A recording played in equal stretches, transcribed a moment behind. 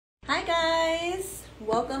Hi guys!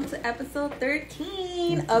 Welcome to episode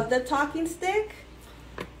 13 of The Talking Stick.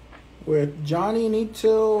 With Johnny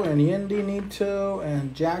Nito and Yendi Nito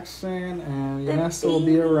and Jackson and Vanessa will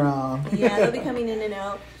be around. Yeah, they'll be coming in and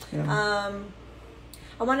out. Yeah.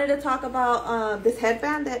 I wanted to talk about this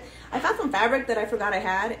headband that I found some fabric that I forgot I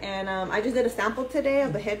had, and I just did a sample today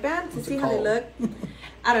of the headband to What's see it how they called? look.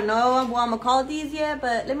 I don't know what I'm gonna call these yet,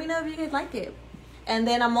 but let me know if you guys like it. And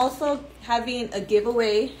then I'm also having a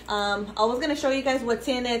giveaway. I was gonna show you guys what's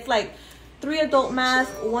in it. It's like 3 adult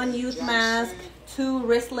masks, 1 youth mask, 2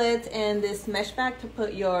 wristlets, and this mesh bag to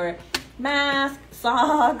put your mask,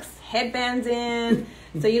 socks, headbands in,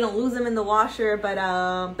 so you don't lose them in the washer. But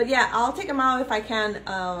yeah, I'll take them out if I can,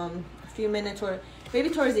 a few minutes or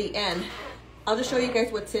maybe towards the end. I'll just show you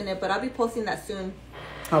guys what's in it, but I'll be posting that soon.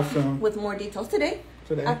 How soon? With more details today.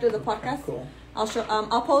 Today. After the podcast. Okay, cool. I'll show.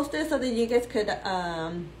 I'll post it so that you guys could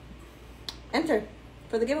enter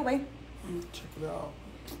for the giveaway. Check it out.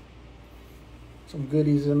 Some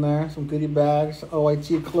goodies in there. Some goodie bags.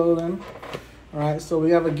 OIT clothing. All right. So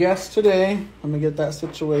we have a guest today. Let me get that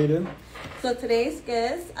situated. So today's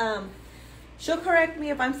guest, she'll correct me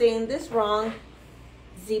if I'm saying this wrong.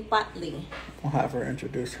 Zipatli. I'll have her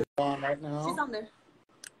introduce her on right now. She's on there.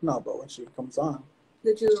 No, but when she comes on.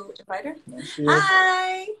 Did you invite her? There she is.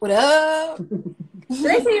 Hi. What up? Did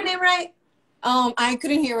I say your name right? I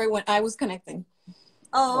couldn't hear it when I was connecting.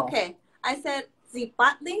 Oh, okay. I said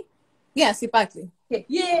Zipatli. Yes, Ipatli.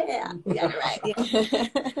 Yeah, yeah, right.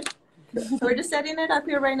 So we're just setting it up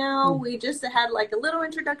here right now. We just had like a little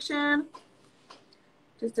introduction,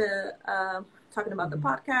 just talking about the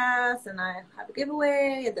podcast, and I have a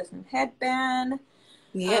giveaway and this new headband.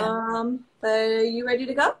 Yeah. But are you ready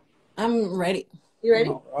to go? I'm ready. You ready?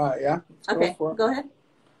 All right. Yeah. Let's Okay, for it. go ahead.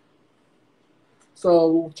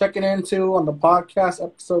 So checking into on the podcast,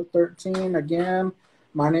 episode 13 again.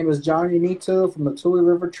 My name is Johnny Nito from the Tule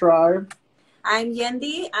River Tribe. I'm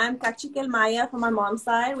Yendi. I'm Cachiquel Maya from my mom's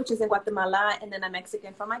side, which is in Guatemala, and then I'm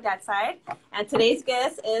Mexican from my dad's side. And today's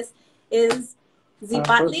guest is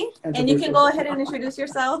Zipatli. And you can go ahead and introduce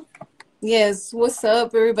yourself. Yes. What's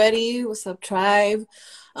up, everybody? What's up, tribe?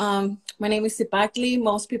 My name is Ipatli.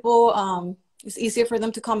 Most people, it's easier for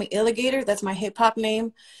them to call me Alligator. That's my hip hop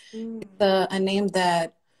name. It's a name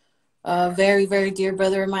that a very, very dear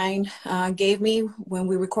brother of mine gave me when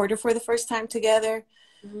we recorded for the first time together.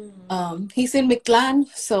 He's in Mictlan,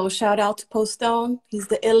 so shout out to Postone. He's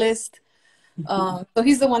the illest. So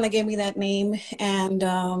he's the one that gave me that name. And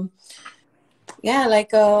yeah,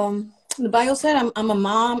 like the bio said, I'm a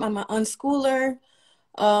mom, I'm an unschooler.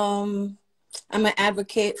 I'm an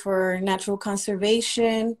advocate for natural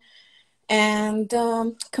conservation, and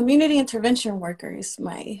community intervention worker is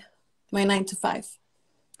my 9 to 5.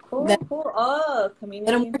 Cool, cool. Oh,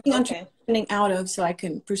 community. That I'm working on Okay. transitioning out of so I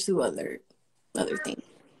can pursue other things.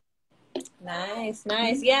 Nice,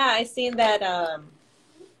 nice. Yeah, I seen that.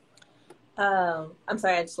 I'm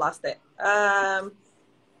sorry, I just lost it. I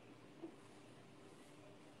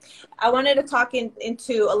wanted to talk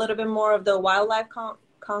into a little bit more of the wildlife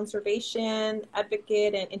conservation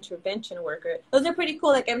advocate and intervention worker. Those are pretty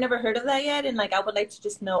cool. Like I've never heard of that yet, and like I would like to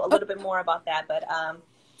just know a little bit more about that. But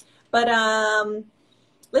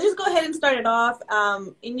let's just go ahead and start it off.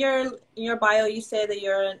 In your bio, you say that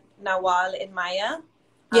you're Nawal in Maya.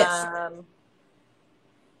 Yes.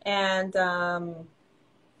 And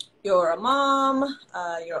you're a mom,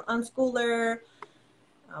 you're an unschooler,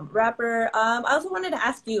 rapper. I also wanted to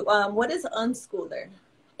ask you, what is unschooler?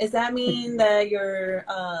 Does that mean that you're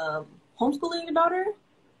homeschooling your daughter?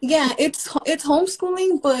 Yeah, it's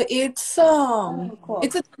homeschooling, but it's cool.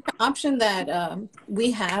 it's a different option that we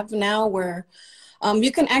have now where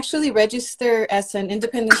you can actually register as an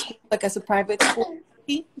independent school, like as a private school,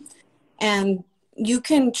 and you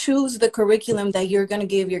can choose the curriculum that you're going to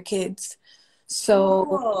give your kids.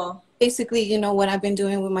 So basically, you know, what I've been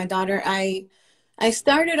doing with my daughter, I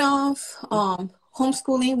started off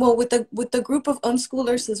homeschooling, well, with the group of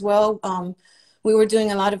unschoolers as well. We were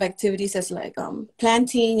doing a lot of activities as like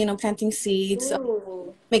planting seeds,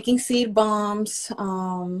 making seed bombs,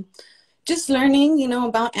 just learning,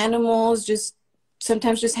 about animals, just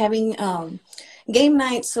sometimes just having game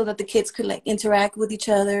nights so that the kids could like interact with each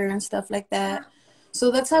other and stuff like that.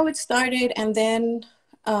 So that's how it started. And then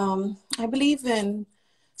I believe in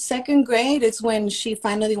 2nd grade, it's when she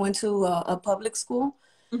finally went to a public school.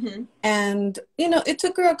 Mm-hmm. And, it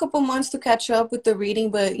took her a couple months to catch up with the reading,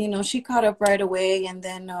 but, she caught up right away. And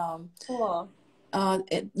then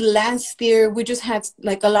last year, we just had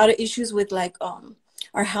like a lot of issues with like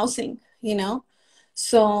our housing,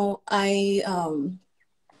 So I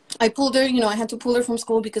pulled her, I had to pull her from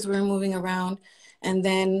school because we were moving around. And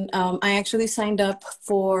then I actually signed up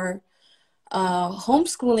for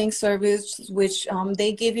homeschooling service, which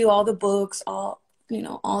they give you all the books, all, you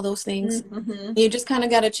know, all those things. Mm-hmm. You just kind of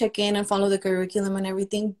got to check in and follow the curriculum and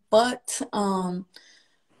everything. But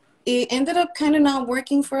it ended up kind of not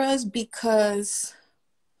working for us because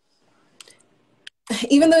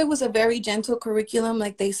even though it was a very gentle curriculum,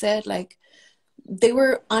 like they said, like they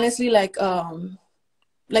were honestly like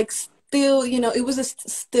still, you know, it was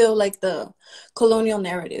still like the colonial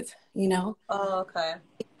narrative, you know. Oh, okay.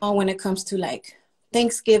 When it comes to like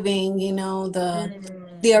Thanksgiving, you know,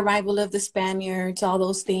 the arrival of the Spaniards, all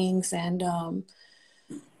those things, and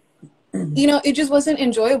you know, it just wasn't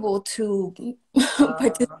enjoyable to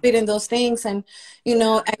participate in those things. And you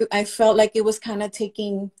know, I felt like it was kind of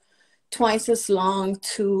taking twice as long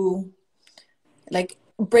to like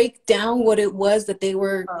break down what it was that they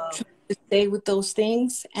were trying to say with those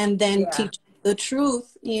things, and then teach the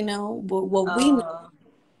truth, you know, what we know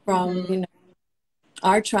from you know,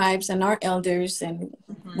 our tribes and our elders, and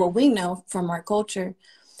what we know from our culture.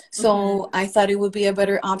 So I thought it would be a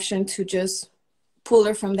better option to just pull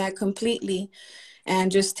her from that completely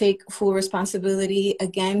and just take full responsibility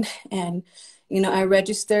again. And you know, I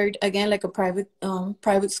registered again like a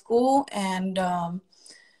private school, and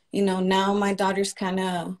you know, now my daughter's kind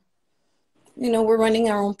of, you know, we're running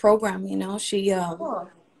our own program. You know, she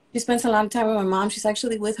spends a lot of time with my mom. She's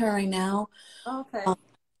actually with her right now. Okay.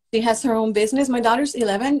 She has her own business. My daughter's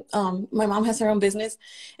 11. My mom has her own business,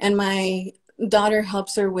 and my daughter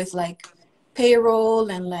helps her with like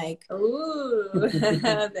payroll and like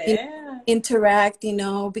interact, you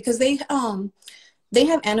know, because they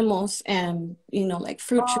have animals and, you know, like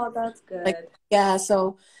fruit trees. Oh, that's good. Like, yeah,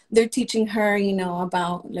 so they're teaching her, you know,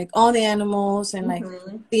 about like all the animals and like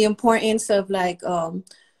the importance of like I don't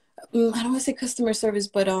want to say customer service,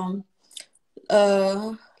 but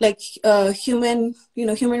like human, you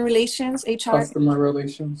know, human relations, HR, customer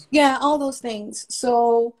relations. Yeah, all those things.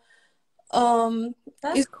 So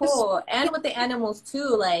that's cool. And with the animals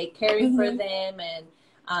too, like caring for them, and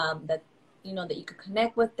that, you know, that you could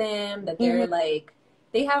connect with them, that they're like,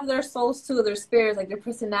 they have their souls too, their spirits, like their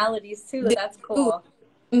personalities too. That's cool.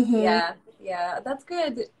 Yeah, that's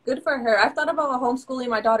good. Good for her. I've thought about homeschooling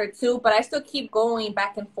my daughter too, but I still keep going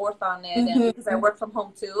back and forth on it. And because I work from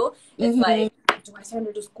home too, it's like, do I send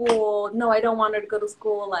her to school? No, I don't want her to go to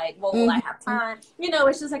school. Like, well, will I have time? You know,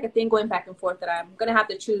 it's just like a thing going back and forth that I'm going to have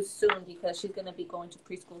to choose soon, because she's going to be going to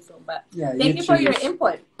preschool soon. But thank you for your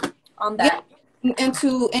input on that. Yeah. And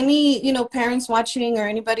to any, you know, parents watching or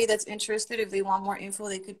anybody that's interested, if they want more info,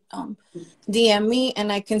 they could DM me,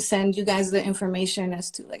 and I can send you guys the information as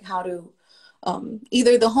to like how to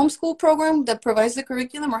either the homeschool program that provides the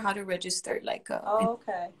curriculum, or how to register. Like,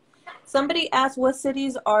 okay. Somebody asked, what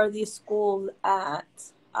cities are these schools at?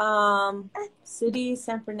 City,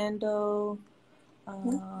 San Fernando,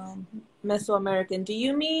 Mesoamerican. Do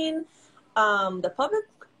you mean the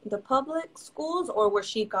public schools, or where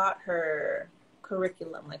she got her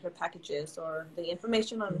curriculum, like her packages or the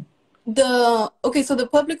information on? So the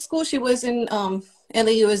public school, she was in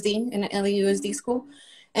LAUSD, in an LAUSD school.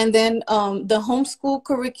 And then the homeschool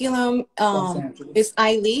curriculum is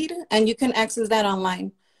iLead, and you can access that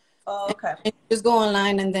online. Oh, okay. And just go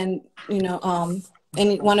online, and then, you know,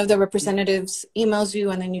 any one of the representatives emails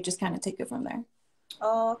you, and then you just kind of take it from there.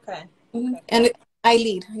 Oh, okay. Okay. And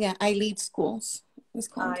iLead, iLead schools. It's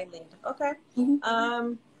called iLead. Okay.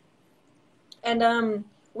 And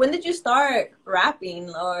when did you start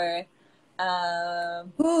rapping, or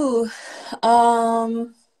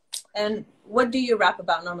and what do you rap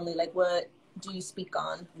about normally? Like, what do you speak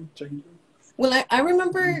on? Well, I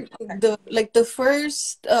remember the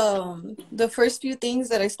first few things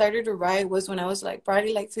that I started to write was when I was like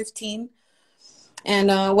probably like 15.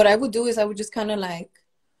 And what I would do is I would just kind of like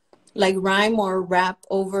rhyme or rap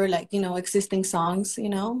over, like, you know, existing songs, you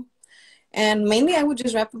know. And mainly I would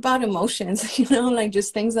just rap about emotions, you know, like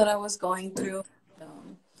just things that I was going through,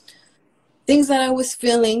 things that I was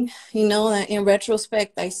feeling, you know. That in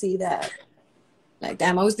retrospect, I see that, like,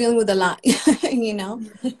 damn, I was dealing with a lot, you know.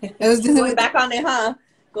 I was going back on it, huh?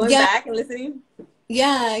 Going back and listening.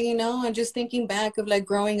 Yeah, you know, and just thinking back of like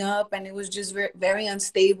growing up, and it was just very, very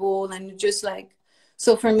unstable, and just like,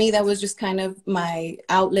 so for me, that was just kind of my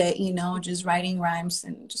outlet, you know, just writing rhymes,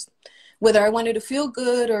 and just whether I wanted to feel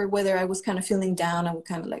good or whether I was kind of feeling down, I would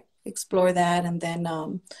kind of like explore that. And then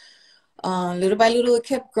little by little, it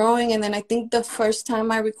kept growing. And then I think the first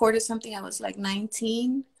time I recorded something, I was like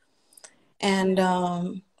 19. And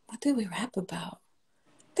what did we rap about?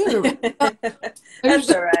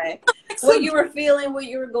 That's all right. what you were feeling, what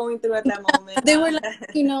you were going through at that moment. They were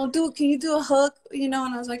like, can you do a hook? And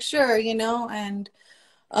I was like, sure, and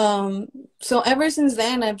so ever since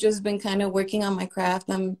then, I've just been kind of working on my craft.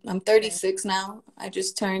 I'm 36 now. I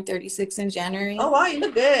just turned 36 in January. Oh wow, you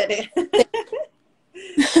look good.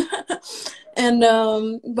 And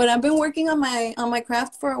but I've been working on my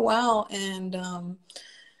craft for a while, and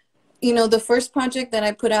the first project that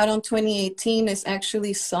I put out on 2018 is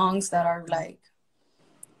actually songs that are like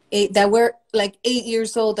that were like 8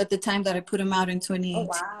 years old at the time that I put them out in 2018. Oh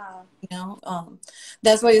wow.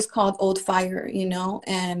 That's why it's called Old Fire,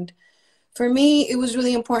 and for me it was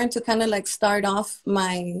really important to kind of like start off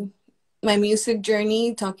my music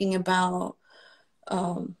journey talking about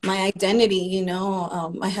my identity.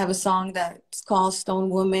 I have a song that's called Stone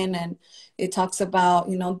Woman, and it talks about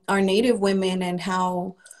our Native women and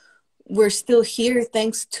how we're still here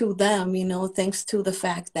thanks to them, thanks to the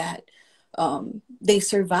fact that they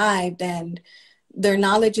survived, and their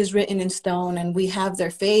knowledge is written in stone, and we have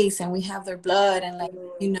their face and we have their blood, and like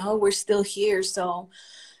we're still here. So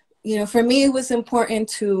for me it was important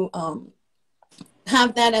to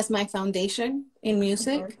have that as my foundation in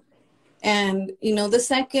music. And the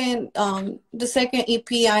second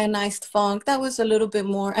EP, Ionized Funk, that was a little bit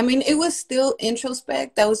more, I mean, it was still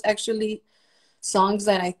introspect. That was actually songs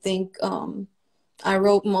that I think I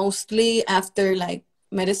wrote mostly after like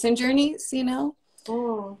medicine journeys.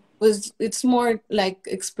 Oh. It's more like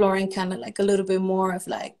exploring kind of like a little bit more of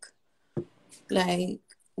like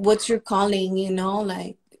what's your calling,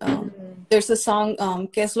 like there's a song,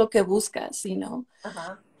 ¿Qué es lo que buscas?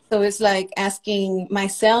 Uh-huh. So it's like asking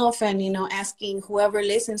myself and, asking whoever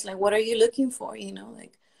listens, like, what are you looking for?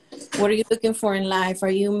 Like, what are you looking for in life?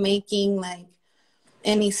 Are you making like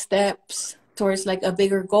any steps towards like a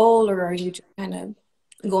bigger goal, or are you just kind of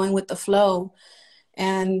going with the flow?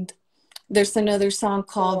 And there's another song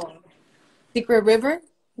called Secret River,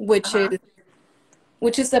 which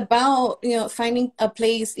is about, finding a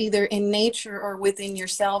place either in nature or within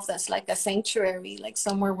yourself that's like a sanctuary, like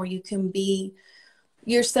somewhere where you can be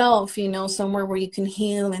yourself, somewhere where you can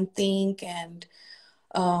heal and think. And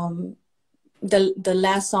the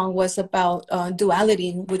last song was about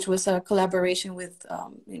Duality, which was a collaboration with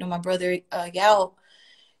my brother Yao,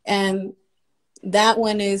 and that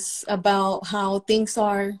one is about how things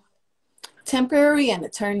are temporary and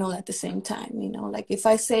eternal at the same time. Like if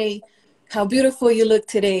I say how beautiful you look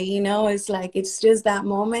today, it's like it's just that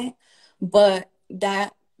moment, but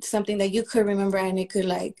that's something that you could remember, and it could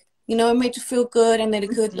like it made you feel good, and then it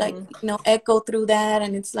could like, echo through that.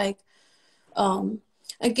 And it's like,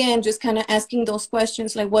 again, just kind of asking those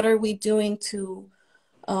questions, like, what are we doing to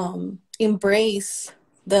embrace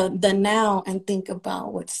the now and think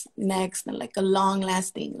about what's next, and like a long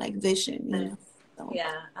lasting like vision, So.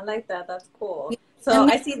 Yeah, I like that. That's cool. So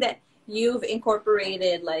I see that you've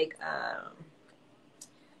incorporated like,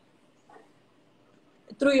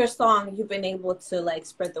 through your song, you've been able to like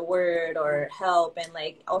spread the word or help, and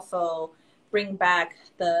like also bring back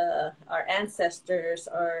our ancestors,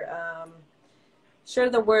 or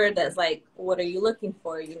share the word that's like, what are you looking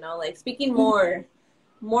for? Like speaking more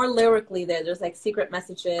lyrically. There's like secret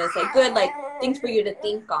messages, like good, like things for you to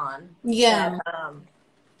think on. Yeah.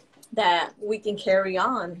 That we can carry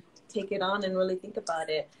on, take it on, and really think about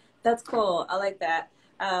it. That's cool. I like that.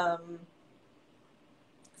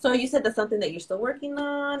 So you said that's something that you're still working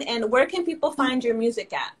on. And where can people find your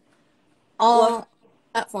music at? All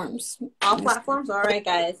platforms. All platforms? All right,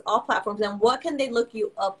 guys. All platforms. And what can they look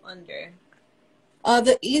you up under?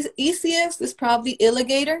 The easiest is probably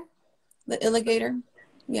Illigator. The Illigator.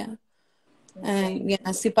 Yeah. Okay. And yeah,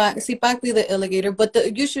 Sipakli the Illigator. But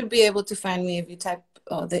you should be able to find me if you type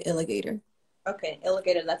the Illigator. Okay,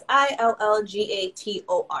 Illigator. That's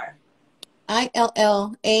ILLGATOR.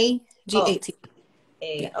 ILLAGAT.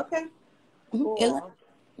 Yeah. Okay. Cool.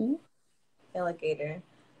 Illigator.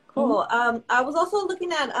 Cool. I was also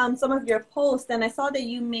looking at some of your posts, and I saw that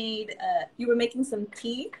you were making some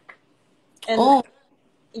tea, and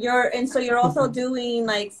so you're also doing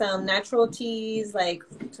like some natural teas, like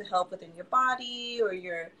to help within your body, or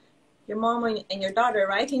your mom and your daughter,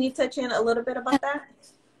 right? Can you touch in a little bit about that?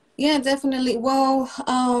 Yeah, definitely. Well,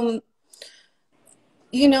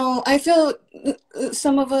 I feel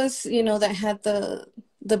some of us, that had the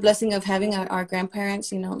blessing of having our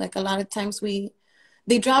grandparents, like a lot of times they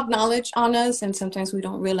drop knowledge on us, and sometimes we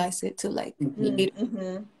don't realize it till like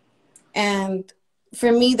And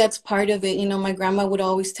for me, that's part of it. My grandma would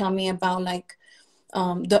always tell me about like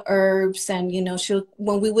the herbs, and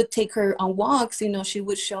when we would take her on walks, she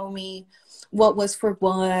would show me what was for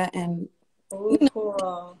what, and Oh,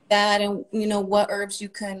 cool. that, and what herbs you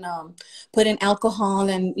can put in alcohol,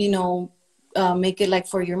 and make it like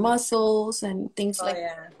for your muscles and things Oh like.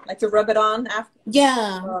 yeah, like to rub it on after.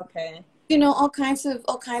 Yeah, Okay. all kinds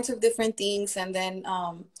of different things. And then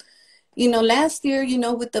last year,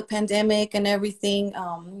 with the pandemic and everything,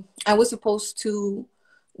 I was supposed to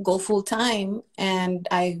go full time, and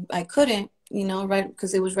I couldn't, right,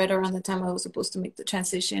 because it was right around the time I was supposed to make the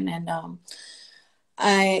transition. And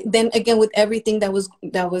I then again, with everything that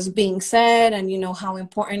was being said, and how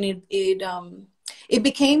important it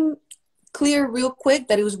became clear real quick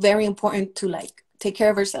that it was very important to like take care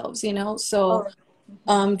of ourselves, so Oh.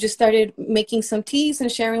 Mhm. just started making some teas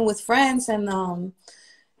and sharing with friends, and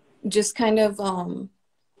just kind of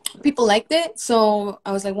people liked it, so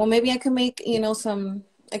I was like, well, maybe I could make some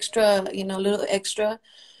extra, little extra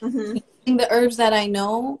Mhm. using the herbs that I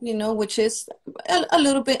know, which is a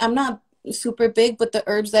little bit. I'm not super big, but the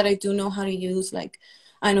herbs that I do know how to use, like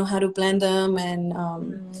I know how to blend them, and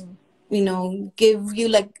Mm. give you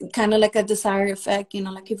like kind of like a desired effect,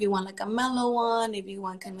 like if you want like a mellow one, if you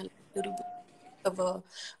want kind of like a little bit of a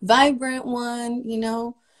vibrant one,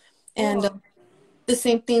 and Cool. the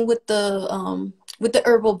same thing with the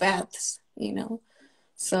herbal baths,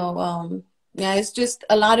 so yeah, it's just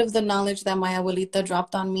a lot of the knowledge that my abuelita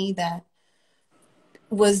dropped on me that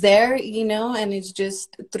was there, and it's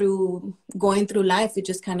just through going through life, it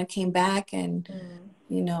just kind of came back. And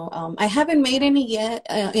Mm. I haven't made any yet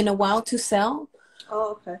in a while to sell,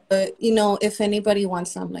 Oh, okay. but if anybody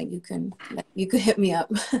wants some, like you could hit me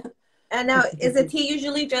up. And now, is the tea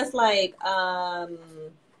usually just like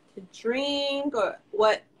to drink, or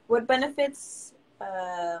what benefits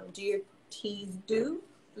do your teas do?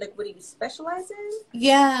 Like, what do you specialize in?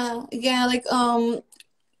 Yeah, like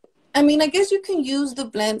I mean, I guess you can use the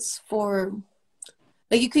blends for,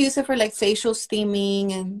 like, you could use it for like facial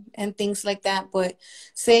steaming and things like that. But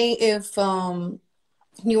say if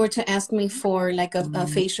you were to ask me for like a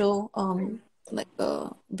facial like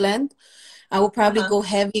a blend, I will probably Uh-huh. go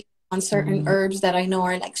heavy on certain herbs that I know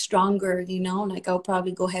are like stronger, like I'll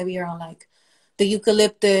probably go heavier on like the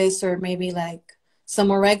eucalyptus, or maybe like some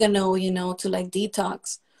oregano, to like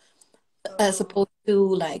detox, as Oh. opposed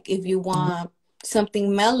to like if you want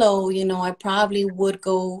something mellow, I probably would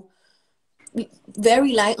go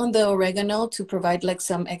very light on the oregano to provide like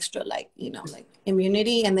some extra, like, like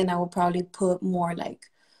immunity. And then I will probably put more like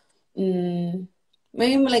mm,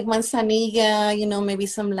 maybe like manzanilla, maybe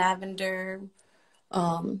some lavender,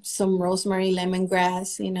 some rosemary,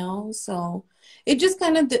 lemongrass, so it just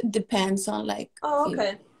kind of depends on like, Oh,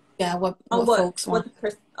 okay. yeah, what On folks what want. the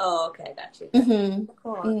person? Oh, okay, got you. Hmm.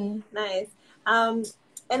 Cool, Hmm. nice. Um,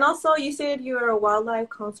 and also, you said you're a wildlife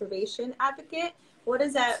conservation advocate. What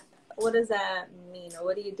does that What does that mean, or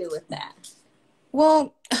what do you do with that?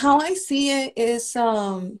 Well, how I see it is,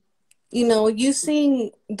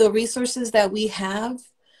 using the resources that we have,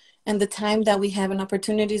 and the time that we have, and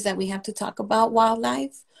opportunities that we have to talk about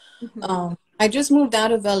wildlife. Mm-hmm. I just moved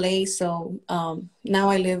out of LA, so now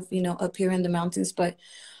I live, up here in the mountains. But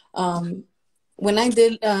um, when I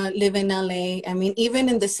did live in LA, I mean, even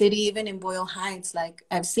in the city, even in Boyle Heights, like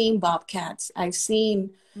I've seen bobcats, I've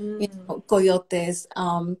seen, Mm. coyotes.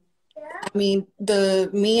 I mean,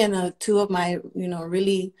 me and two of my,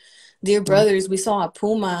 really dear brothers, we saw a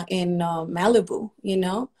puma in Malibu,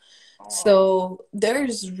 Oh, So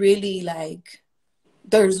there's really like,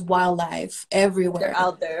 there's wildlife they're everywhere.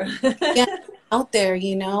 out there. Yeah, out there,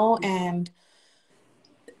 and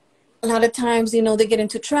a lot of times, they get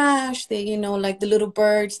into trash. They, like the little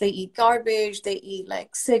birds, they eat garbage, they eat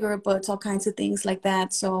like cigarette butts, all kinds of things like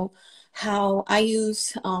that. So how I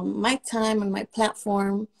use my time and my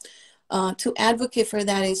platform to advocate for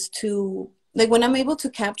that is to, like, when I'm able to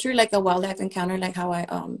capture like a wildlife encounter, like how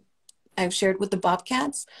I've shared with the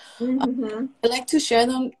bobcats, Mm-hmm. I like to share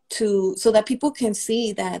them so that people can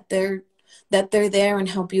see that they're there, and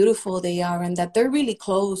how beautiful they are, and that they're really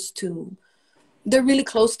close to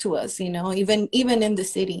us, even in the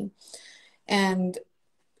city. And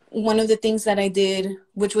one of the things that I did,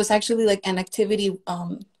 which was actually like an activity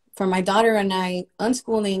for my daughter and I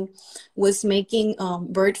unschooling, was making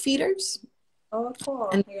bird feeders. Oh, cool.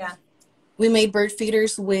 And Yeah. we made bird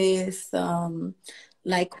feeders with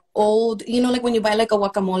like old, like when you buy like a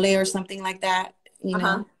guacamole or something like that,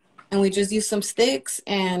 Uh-huh. and we just used some sticks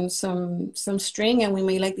and some string, and we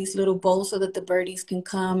made like these little bowls so that the birdies can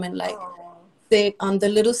come and like Oh. sit on the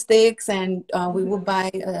little sticks. And we would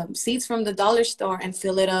Mm-hmm. buy seeds from the dollar store and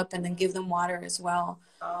fill it up, and then give them water as well.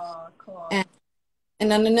 Oh, cool. And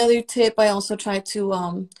then another tip, I also try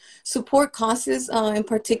to support causes. In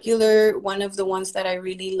particular, one of the ones that I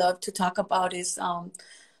really love to talk about is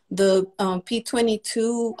the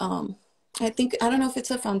P22. I think, I don't know if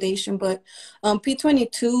it's a foundation, but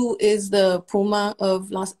P22 is the puma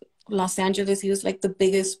of Los Angeles. He was like the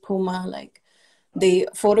biggest puma. Like they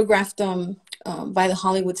photographed him by the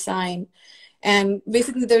Hollywood sign. And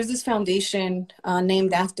basically there's this foundation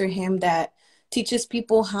named after him that teaches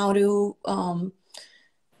people how to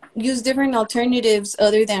use different alternatives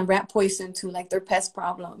other than rat poison to like their pest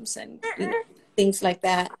problems and things like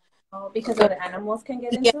that. Oh, because other animals can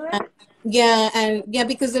get into it? Yeah, and yeah,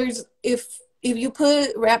 because there's if you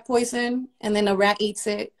put rat poison and then a rat eats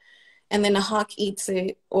it and then a hawk eats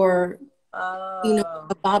it, or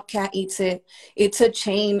a bobcat eats it, it's a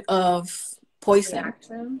chain of poison.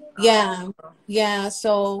 Reaction? Yeah. Yeah.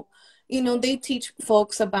 So, they teach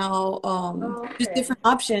folks about just different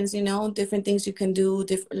options, different things you can do,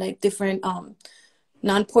 different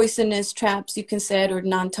non-poisonous traps you can set, or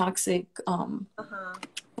non-toxic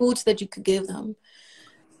foods that you could give them.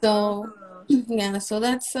 So yeah, so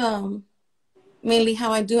that's mainly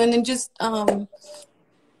how I do. And then just I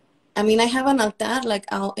mean, I have an altar like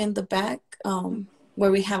out in the back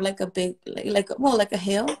where we have like a big like a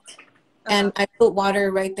hill. And I put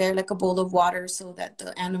water right there, like a bowl of water, so that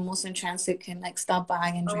the animals in transit can like stop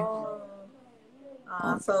by and drink.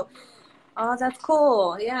 That's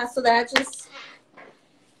cool. Yeah, so that just,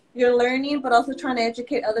 you're learning, but also trying to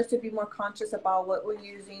educate others to be more conscious about what we're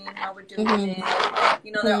using, how we're doing it.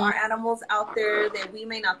 There are animals out there that we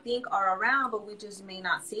may not think are around, but we just may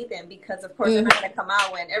not see them because, of course, they're not going to come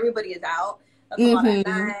out when everybody is out. They'll come out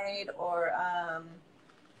at night, or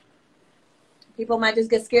people might just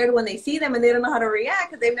get scared when they see them and they don't know how to react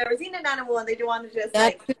because they've never seen an animal, and they do want to just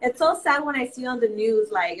it's so sad when I see on the news,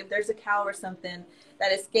 like if there's a cow or something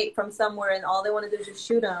that escaped from somewhere and all they want to do is just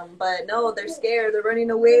shoot them. But no, they're scared. They're running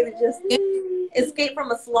away. They just escaped from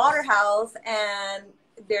a slaughterhouse and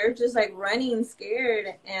they're just like running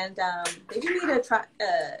scared. And they just need to try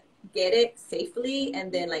get it safely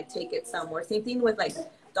and then like take it somewhere. Same thing with like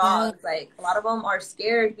dogs. Like a lot of them are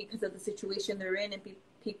scared because of the situation they're in, and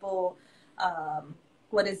people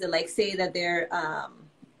say that they're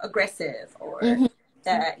aggressive, or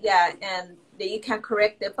that and that you can't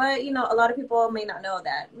correct it. But a lot of people may not know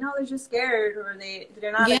that. No, they're just scared, or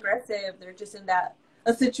they're not aggressive. They're just in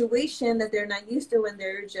a situation that they're not used to, and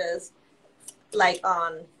they're just like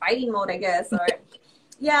on fighting mode, I guess. Or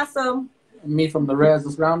so me from the res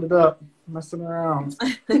is rounded up, messing around.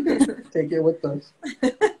 Take it with us.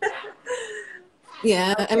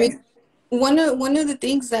 Yeah, okay. I mean, one of the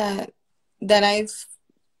things that I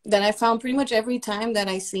found pretty much every time that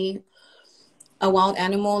I see a wild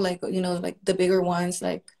animal, like like the bigger ones,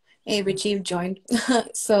 like, hey, Richie joined,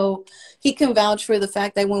 so he can vouch for the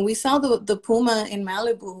fact that when we saw the puma in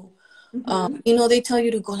Malibu, they tell you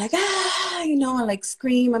to go like and like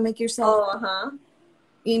scream and make yourself.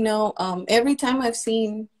 Every time I've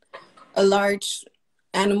seen a large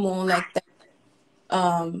animal like that,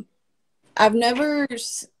 I've never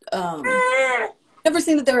seen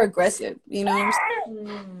that they're aggressive.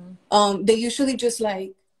 They usually just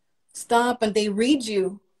like stop and they read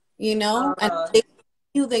you, and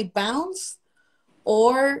they bounce,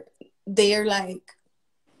 or they're like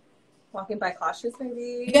walking by cautious,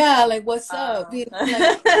 maybe. Yeah, like what's up?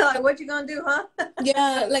 Like what you gonna do, huh?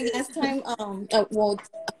 Yeah, like last time,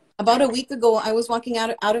 about a week ago, I was walking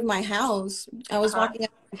out of my house. I was walking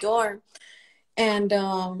out the door, and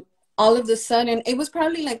all of a sudden, it was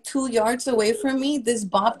probably like 2 yards away from me, this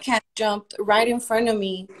bobcat jumped right in front of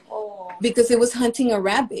me because it was hunting a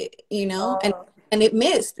rabbit, and it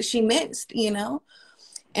missed. She missed,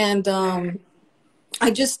 and I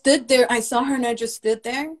just stood there. I saw her and I just stood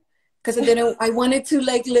there because I wanted to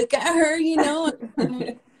like look at her,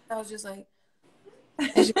 I was just like,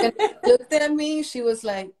 and she kind of looked at me. She was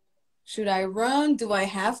like, should I run? Do I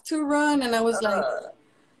have to run? And I was like,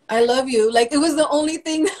 I love you. Like, it was the only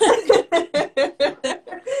thing.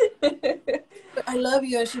 I love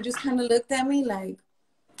you. And she just kind of looked at me like,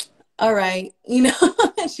 all right.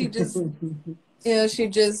 She just,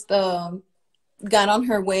 got on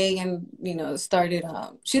her way and, started,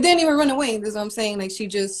 she didn't even run away. That's what I'm saying. Like, she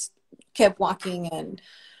just kept walking and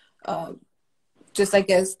just, I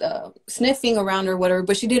guess, sniffing around or whatever,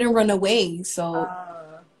 but she didn't run away. So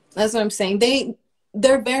that's what I'm saying.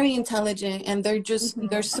 They're very intelligent, and they're just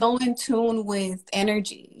they're so in tune with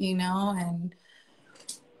energy, and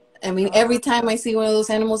I mean, every time I see one of those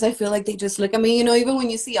animals, I feel like they just look at me, even when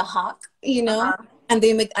you see a hawk, and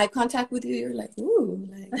they make eye contact with you, you're like, ooh,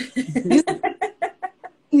 like,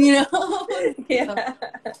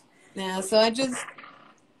 So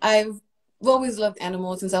I've always loved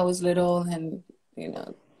animals since I was little, and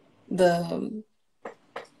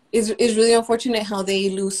it's really unfortunate how they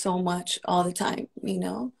lose so much all the time, you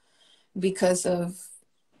know, because of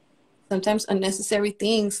sometimes unnecessary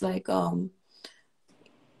things like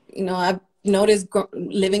you know, I've noticed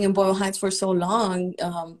living in Boyle Heights for so long,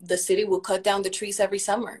 the city will cut down the trees every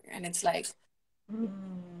summer, and it's like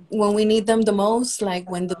when we need them the most, like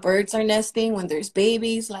when the birds are nesting, when there's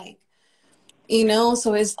babies, like, you know.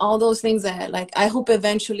 So it's all those things that, like, I hope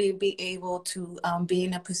eventually be able to be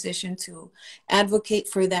in a position to advocate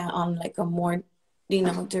for that on like a more, you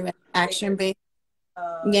know, direct action base.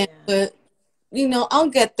 Yeah, Yeah. but you know, I'll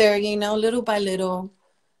get there, you know, little by little,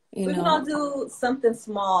 you We can all know. do something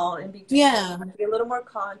small in between. Yeah, Be a little more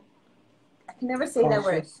I can never say that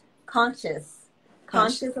word. Cautious. Conscious. gosh.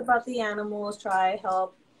 Conscious about the animals. Try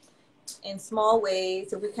help in small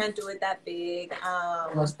ways. If we can't do it that big.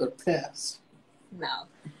 Plus the pests. No.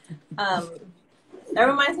 Um, that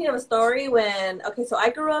reminds me of a story when, okay, so I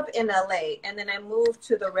grew up in LA and then I moved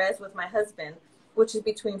to the res with my husband, which is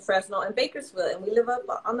between Fresno and Bakersfield. And we live up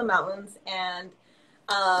on the mountains. And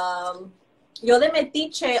yo de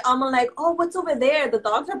metiche, I'm like, oh, what's over there? The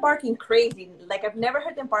dogs are barking crazy. Like, I've never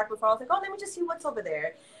heard them bark before. I was like, oh, let me just see what's over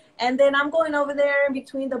there. And then I'm going over there in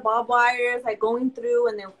between the barbed wires, like going through,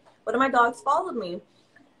 and then one of my dogs followed me.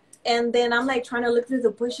 And then I'm like trying to look through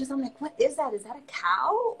the bushes. I'm like, what is that? Is that a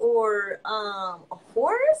cow or a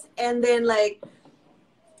horse? And then like,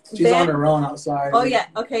 She's on her own outside. Oh yeah,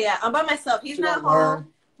 okay, yeah. I'm by myself. He's not home.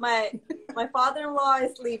 My father-in-law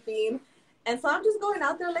is sleeping. And so I'm just going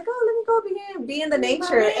out there like, oh, let me go be in the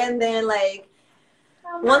nature. And then like,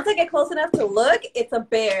 once I get close enough to look, it's a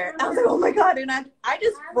bear. I was like, oh my God. And I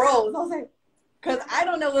just froze. I was like, because I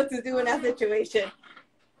don't know what to do in that situation.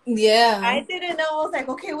 Yeah. I didn't know. I was like,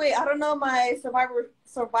 okay, wait, I don't know my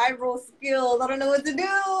survival skills. I don't know what to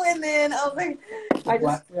do. And then I was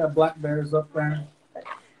like, black bears up there.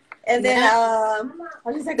 And then I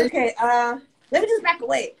was just like, okay, let me just back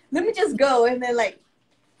away. Let me just go. And then like,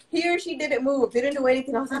 he or she didn't move, didn't do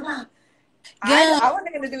anything. I was like, Mom, I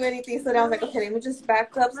wasn't going to do anything. So then I was like, okay, let me just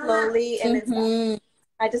back up slowly. And then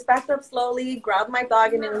I just backed up slowly, grabbed my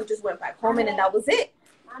dog, and then we just went back home. And then that was it.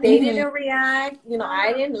 They didn't react. You know,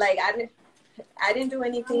 I didn't do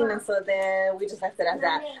anything. And so then we just left it as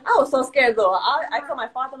that. I was so scared though. I called my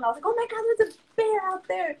father and I was like, oh my God, there's a bear out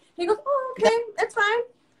there. He goes, oh, okay, that's fine.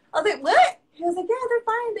 I was like, what? He was like, yeah, they're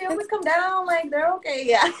fine. They always come down. Like, they're okay.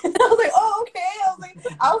 Yeah. I was like, oh, okay. I was like,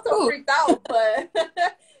 I was so freaked out, but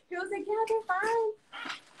he was like, yeah, they're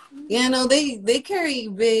fine. Yeah, no, they carry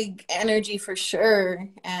big energy for sure.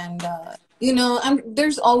 And, you know,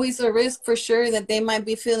 there's always a risk for sure that they might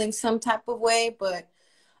be feeling some type of way. But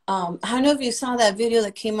I don't know if you saw that video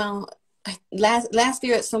that came out last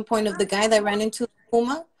year at some point of the guy that ran into the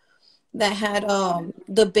puma that had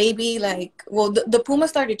the baby, like, well, the puma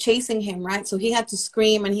started chasing him, right? So he had to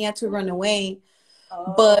scream and he had to run away.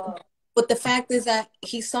 But the fact is that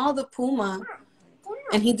he saw the puma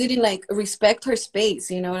and he didn't like respect her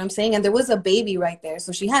space, you know what I'm saying? And there was a baby right there.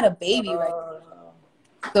 So she had a baby right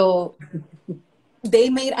there. So they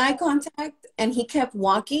made eye contact and he kept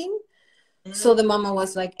walking. So the mama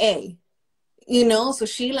was like, hey, you know, so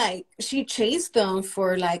she chased them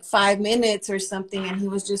for like 5 minutes or something. And he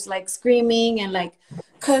was just like screaming and like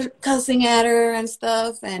cussing at her and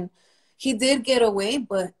stuff. And he did get away,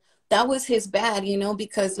 but that was his bad, you know,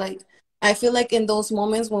 because like, I feel like in those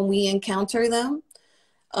moments when we encounter them,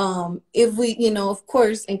 if we, you know, of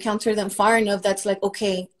course, encounter them far enough, that's like,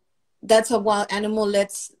 okay, that's a wild animal.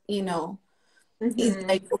 Let's, you know,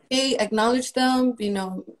 like, okay, acknowledge them, you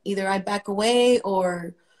know, either I back away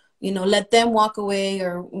or, you know, let them walk away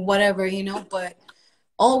or whatever, you know, but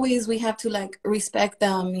always we have to like respect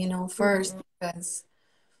them, you know, first because,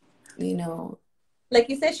 you know. Like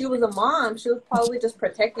you said, she was a mom. She was probably just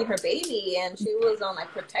protecting her baby and she was on like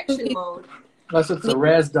protection mode. Unless it's a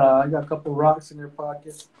res dog. You got a couple rocks in your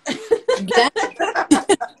pocket. Yeah.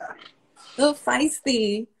 So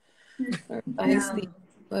feisty. Feisty.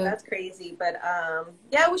 But that's crazy. But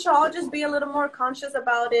yeah, we should all just be a little more conscious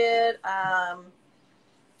about it.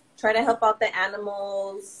 Try to help out the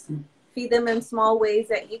animals. Feed them in small ways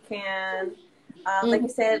that you can. Like you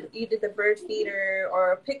said, you did the bird feeder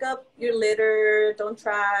or pick up your litter. Don't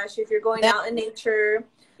trash. If you're going out in nature,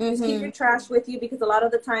 just keep your trash with you because a lot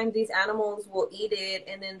of the time these animals will eat it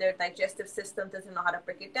and then their digestive system doesn't know how to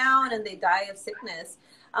break it down and they die of sickness.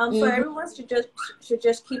 So everyone should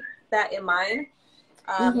just keep that in mind.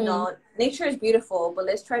 You know, nature is beautiful, but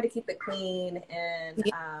let's try to keep it clean and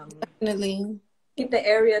definitely keep the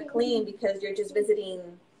area clean because you're just visiting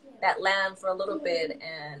that land for a little bit.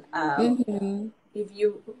 And if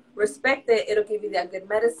you respect it, it'll give you that good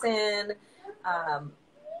medicine.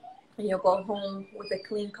 And you'll go home with a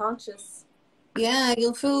clean conscience. Yeah,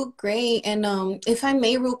 you'll feel great. And if I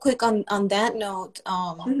may, real quick on that note,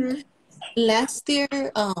 Mm-hmm. last year,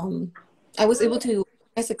 I was able to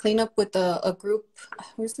organize a cleanup with a group.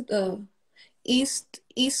 Where's it? East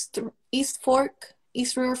Fork,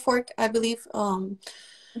 East River Fork, I believe.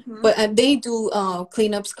 Mm-hmm. But they do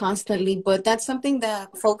cleanups constantly. But that's something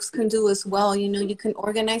that folks can do as well. You know, you can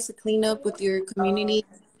organize a cleanup with your community.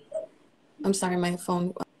 I'm sorry, my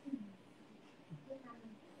phone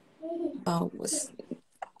was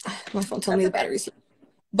my phone told me That's the okay. battery's low.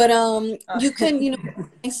 But Uh, you can, you know,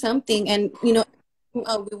 organize something, and you know,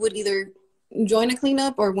 we would either join a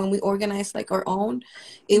cleanup, or when we organize like our own,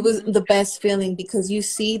 it was mm-hmm. the best feeling because you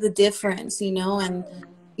see the difference, you know, and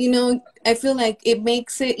you know, I feel like it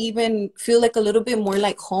makes it even feel like a little bit more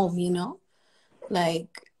like home, you know, like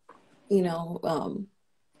you know,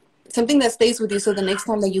 something that stays with you. So the next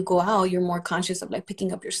time that you go out, you're more conscious of like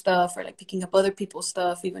picking up your stuff or like picking up other people's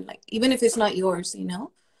stuff, even like even if it's not yours, you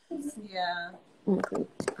know. Yeah. Mhm.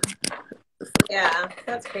 Yeah,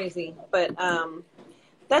 that's crazy. But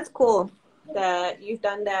that's cool that you've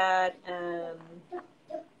done that and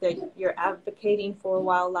that you're advocating for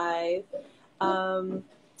wildlife. Um,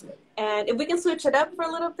 and if we can switch it up for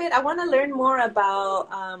a little bit, I want to learn more about,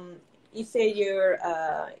 you say you're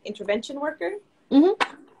intervention worker. Mm-hmm.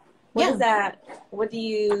 What is Yeah. that? What do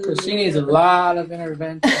you? Because she needs a lot of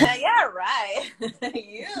intervention. Yeah, right.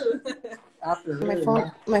 You. After her, you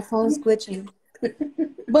know. My phone's glitching.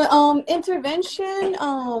 But intervention,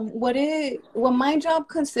 what my job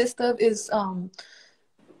consists of is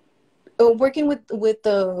working with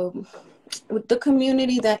the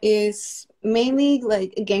community that is mainly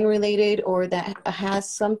like gang related, or that has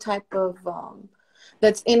some type of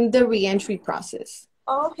that's in the reentry process.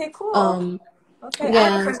 Oh, okay, cool. Um Okay, I have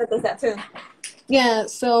a yeah, friend that does that too. yeah.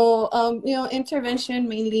 So you know, intervention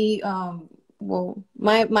mainly well,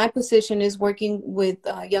 my position is working with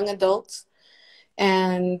young adults.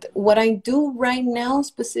 And what I do right now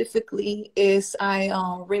specifically is I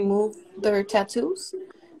remove their tattoos.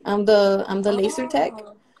 I'm the laser tech.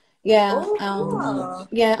 Oh, Yeah, oh, cool.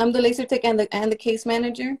 yeah, I'm the laser tech and the case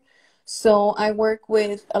manager. So I work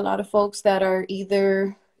with a lot of folks that are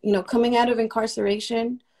either, you know, coming out of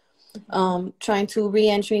incarceration, trying to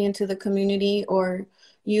re-entry into the community, or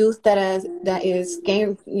youth that is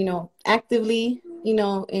gang, you know, actively, you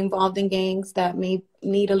know, involved in gangs that may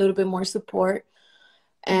need a little bit more support,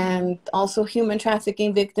 and also human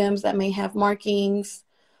trafficking victims that may have markings,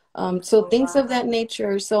 so Oh, things of wow. that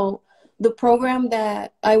nature. So the program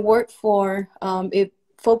that I work for, it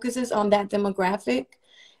focuses on that demographic,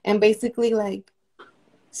 and basically like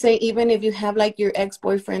say even if you have like your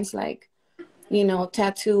ex-boyfriend's like, you know,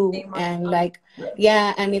 tattoo, Name mark. and like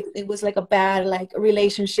yeah, and it was like a bad like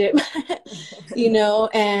relationship, you know,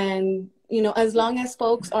 and you know, as long as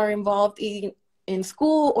folks are involved in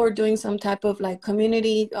school or doing some type of like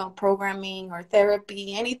community programming or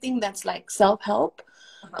therapy, anything that's like self-help,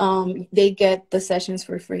 Uh-huh. they get the sessions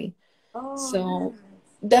for free. Oh, So nice.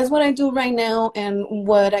 that's what I do right now. And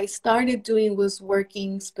what I started doing was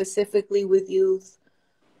working specifically with youth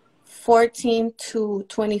 14 to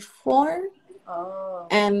 24. Oh,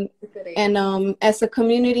 and good age. and as a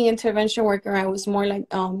community intervention worker, I was more like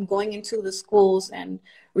going into the schools and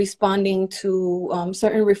responding to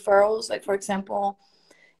certain referrals. Like for example,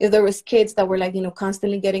 if there was kids that were like, you know,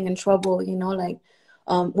 constantly getting in trouble, you know, like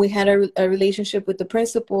we had a relationship with the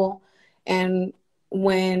principal, and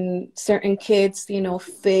when certain kids, you know,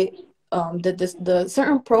 fit the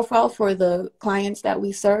certain profile for the clients that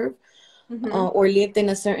we serve, Mm-hmm. or lived in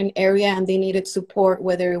a certain area and they needed support,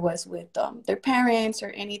 whether it was with their parents or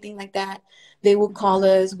anything like that, they would call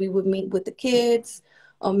us. We would meet with the kids,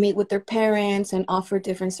 meet with their parents, and offer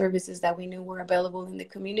different services that we knew were available in the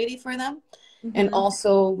community for them. And Mm-hmm.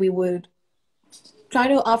 also, we would try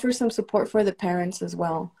to offer some support for the parents as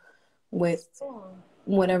well with Cool.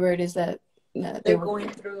 whatever it is that they They're were. going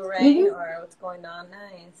through, right? Mm-hmm, Or what's going on.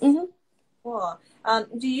 Nice. mm-hmm. Cool.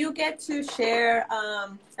 Do you get to share,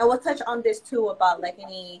 and we'll touch on this too about like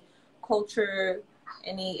any culture,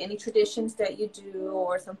 any traditions that you do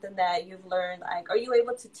or something that you've learned? Like, are you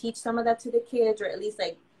able to teach some of that to the kids, or at least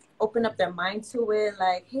like open up their mind to it?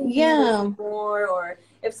 Like, hey, you know, Yeah. there's more. Or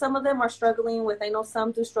if some of them are struggling with, I know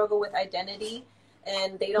some do struggle with identity,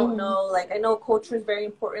 and they don't Mm-hmm. know. Like, I know culture is very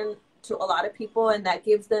important to a lot of people, and that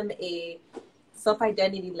gives them a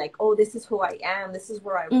self-identity, like, oh, this is who I am, this is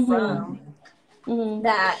where I'm Mm-hmm. from, Mm-hmm.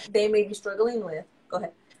 that they may be struggling with. Go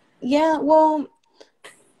ahead. Yeah, well,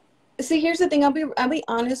 see, here's the thing. I'll be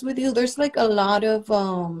honest with you. There's like a lot of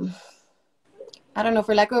I don't know,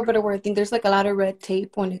 for lack of a better word, I think there's like a lot of red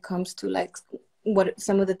tape when it comes to like what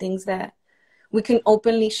some of the things that we can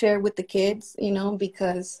openly share with the kids, you know,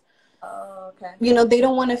 because, Oh, okay. you know, they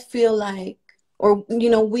don't want to feel like, or, you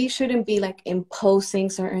know, we shouldn't be like imposing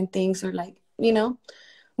certain things or like, you know,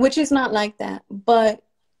 which is not like that. But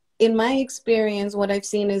in my experience, what I've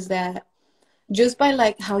seen is that just by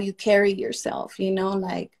like how you carry yourself, you know,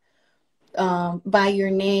 like by your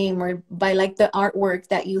name or by like the artwork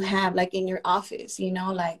that you have like in your office, you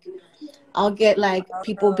know, like I'll get like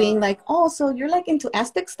people being Oh, like, oh, so you're like into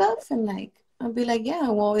Aztec stuff? And like, I'll be like, yeah,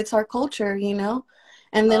 well, it's our culture, you know?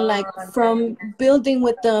 And then like oh, from nice. building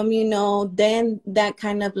with them, you know, then that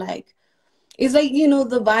kind of like, it's like, you know,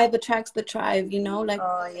 the vibe attracts the tribe, you know, like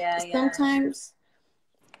Oh, yeah, yeah. sometimes,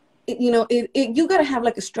 you know, you got to have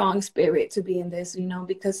like a strong spirit to be in this, you know,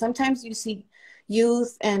 because sometimes you see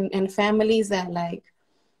youth and families that like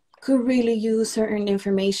could really use certain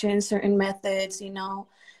information, certain methods, you know,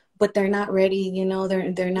 but they're not ready, you know,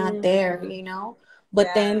 they're not there, Mm-hmm. you know. But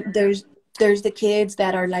Yeah. then there's the kids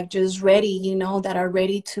that are like just ready, you know, that are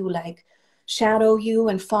ready to like shadow you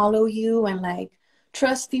and follow you and like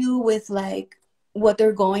trust you with like what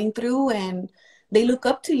they're going through, and they look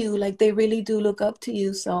up to you, like they really do look up to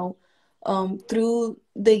you. So through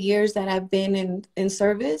the years that I've been in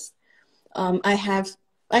service, I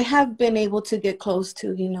have been able to get close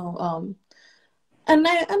to, you know,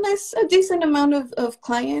 a decent amount of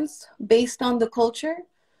clients based on the culture,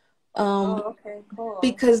 Oh, um, okay, cool.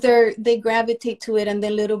 because they gravitate to it, and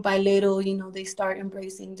then little by little, you know, they start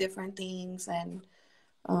embracing different things, and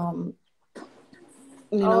um,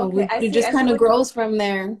 you Oh, know, okay. it just I see kind of what you. grows from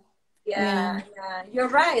there. Yeah. Yeah, yeah, you're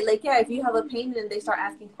right. Like, yeah, if you have a painting and they start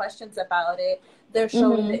asking questions about it, they're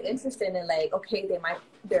showing Mhm. the interest in it. Like, okay,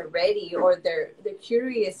 they're ready or they're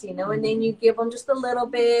curious, you know. And then you give them just a little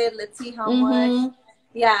bit. Let's see how much. Mhm.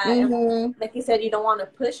 Yeah, and Mhm. like you said, you don't want to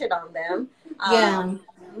push it on them. Yeah.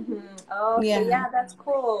 Mhm. Oh, okay, Yeah. yeah, that's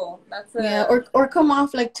cool. That's Yeah. a. Or come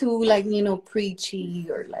off like too like, you know, preachy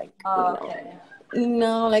or like, you Oh, know, okay.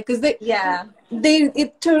 no, like because Yeah.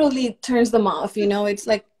 it totally turns them off, you know. It's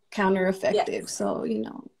like counter effective, Yes. so you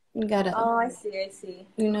know, you gotta, Oh, I see. I see.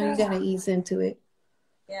 you know, you gotta Cool. ease into it.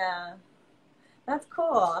 Yeah. That's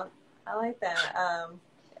cool. I like that.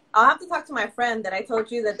 I'll have to talk to my friend that I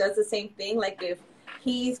told you that does the same thing. Like if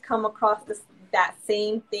he's come across that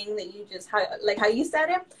same thing that you just how you said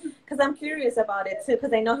it, because I'm curious about it too.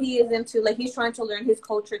 Because I know he is into like he's trying to learn his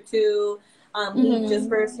culture too. He just Mhm.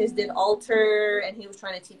 first his did altar and he was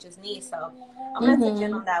trying to teach his niece. So I'm gonna touch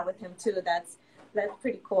in Mhm. on that with him too. That's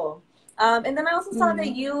pretty cool. And then I also saw that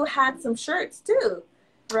Mhm. you had some shirts too,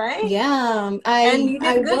 right? Yeah, And I you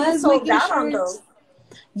I did good. You was sold making out on those. shirts.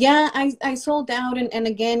 Yeah, I sold out, and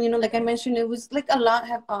again, you know, like I mentioned, it was like a lot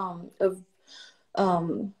of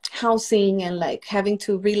housing and like having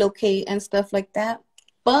to relocate and stuff like that.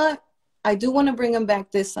 But I do want to bring them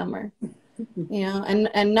back this summer, you know,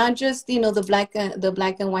 and not just, you know, the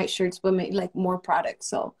black and white shirts, but make like more products.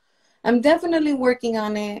 So I'm definitely working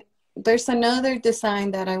on it. There's another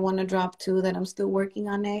design that I want to drop too that I'm still working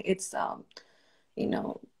on it. It's you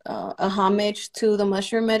know, a homage to the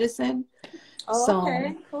mushroom medicine. Oh, So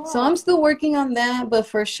okay, so I'm cool. still working on that, but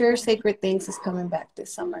for sure Sacred Things is coming back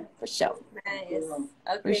this summer. For sure. Nice.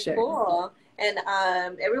 For Okay, sure. cool. And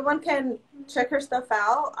everyone can check her stuff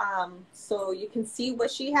out. So you can see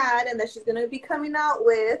what she had and that she's gonna be coming out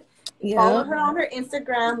with. Follow Yep. her on her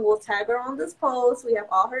Instagram. We'll tag her on this post. We have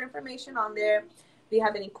all her information on there. If you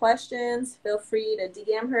have any questions, feel free to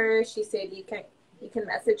DM her. She said you can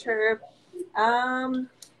message her.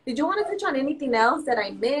 Did you want to touch on anything else that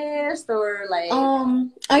I missed or like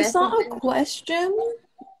I saw a message? question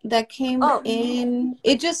that came Oh, in.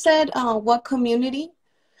 It just said, what community?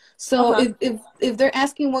 So uh-huh. if they're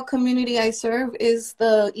asking what community I serve, is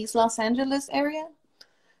the East Los Angeles area.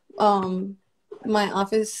 Um, my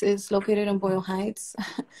office is located in Boyle Heights,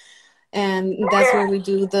 and that's where we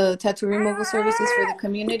do the tattoo removal services for the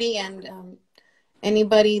community. And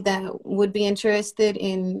anybody that would be interested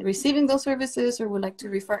in receiving those services or would like to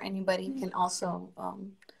refer anybody can also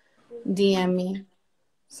DM me.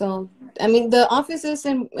 So, I mean, the office is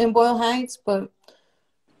in Boyle Heights, but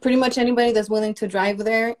pretty much anybody that's willing to drive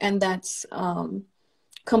there and that's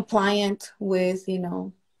compliant with, you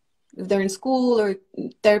know, if they're in school or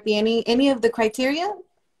therapy, any of the criteria,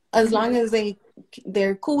 as long Mm-hmm. as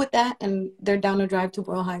they're cool with that and they're down to drive to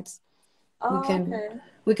Boyle Heights, we Oh, can okay.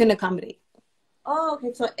 we can accommodate. Oh,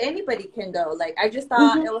 okay. So anybody can go. Like I just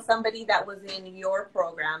thought Hmm. it was somebody that was in your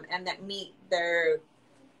program and that meet the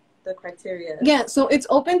criteria. Yeah, so it's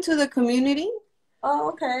open to the community, Oh,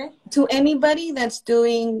 okay. to anybody that's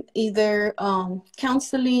doing either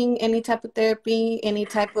counseling, any type of therapy, any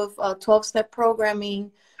type of 12-step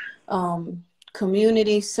programming,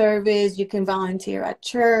 community service. You can volunteer at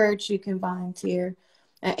church. You can volunteer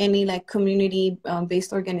at any like community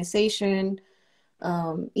based organization,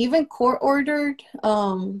 even court ordered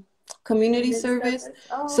community service.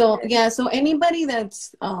 Oh, So okay. yeah, so anybody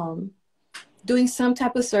that's doing some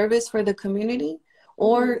type of service for the community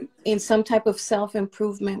or in some type of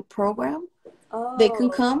self-improvement program, they can Oh,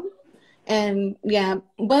 come. And yeah,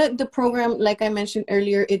 but the program, like I mentioned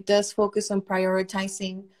earlier, it does focus on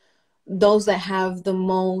prioritizing those that have the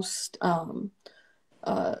most,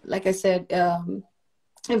 like I said,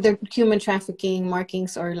 if they're human trafficking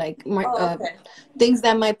markings or like oh, okay. things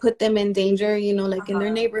that might put them in danger, you know, like in their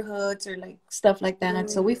Uh-huh. neighborhoods or like stuff like that.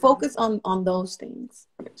 So we Mm. focus on those things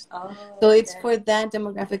first. Oh, So it's okay. for that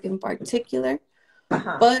demographic in particular,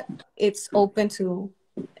 Uh-huh. but it's open to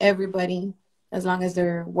everybody as long as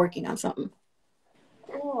they're working on something.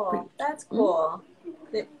 Cool. That's Mhm. cool.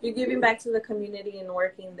 That you're giving back to the community and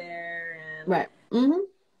working there, and Right. Mm-hmm.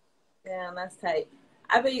 yeah, that's tight.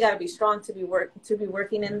 I bet you gotta be strong to be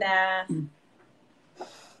working in that.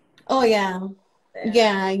 Oh yeah. Yeah.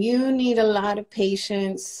 Yeah, you need a lot of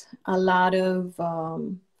patience, a lot of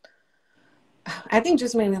I think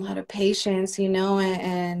just mainly a lot of patience, you know,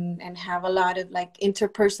 and have a lot of like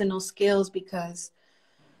interpersonal skills because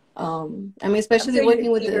I mean I'm especially sure you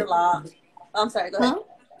working with hear a the lot. I'm sorry. Go ahead. huh?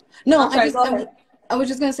 No, I'm sorry. Go ahead. I was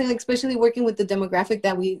just gonna say like especially working with the demographic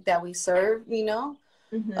that we serve, you know.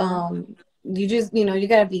 Mm-hmm. You just, you know, you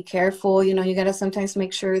gotta be careful, you know, you gotta sometimes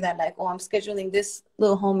make sure that like, oh, I'm scheduling this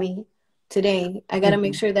little homie today. I gotta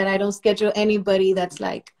make sure that I don't schedule anybody that's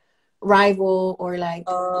like rival or like,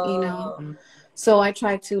 you know. Oh, So I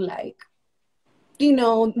try to like, you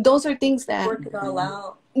know, those are things that work it all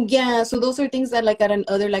out. yeah, so those are things that like at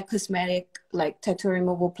another like cosmetic like tattoo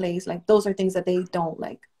removal place, like those are things that they don't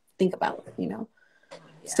like think about, you know.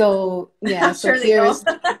 Yeah. So yeah, I'm so sure they here don't. is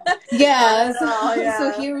yeah, Oh, so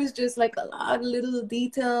yeah. here is just like a lot of little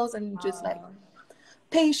details and just like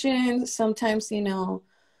patience. Sometimes, you know,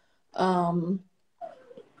 um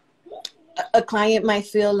a client might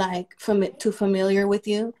feel like too familiar with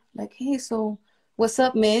you, like, hey, so what's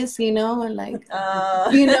up, miss, you know, and like,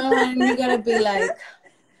 you know, and you gotta be like,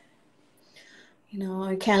 you know,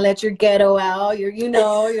 you can't let your ghetto out. You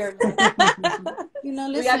know, you're, you know,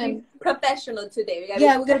 We gotta be listen. professional today.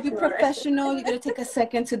 Yeah, we gotta be Right? professional. You gotta take a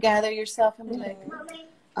second to gather yourself and be like,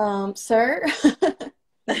 sir,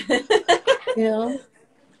 you know,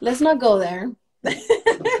 let's not go there.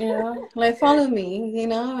 You know, like follow me, you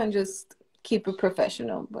know, and just keep it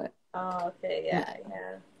professional. But Oh, okay, yeah.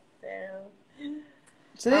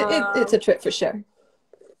 so it's a trip for sure.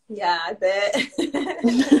 Yeah, I bet.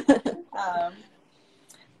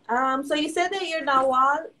 So you said that you're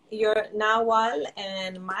Nawal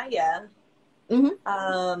and Maya.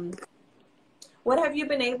 Mm-hmm. What have you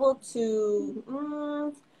been able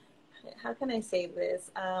to? How can I say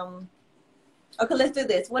this? Okay, let's do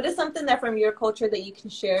this. What is something that from your culture that you can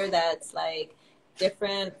share that's like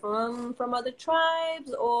different from other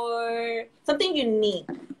tribes or something unique?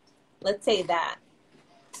 Let's say that.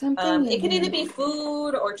 Something It could either be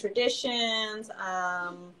food or traditions.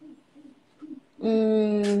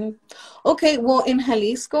 Okay, well, in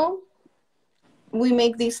Jalisco, we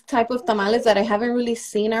make these type of tamales that I haven't really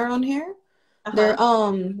seen around here. They're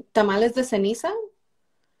tamales de ceniza.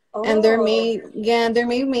 Oh. And they're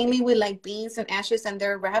made mainly with like beans and ashes, and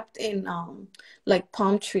they're wrapped in like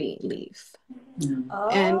palm tree leaf. Oh.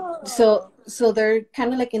 And so they're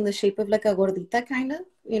kind of like in the shape of like a gordita kind of,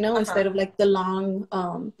 you know, instead of like the long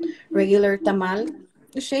regular tamal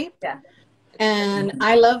shape. Yeah. And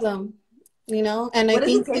I love them, you know, and What I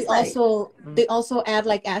think does it taste like? they also add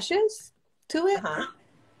like ashes to it,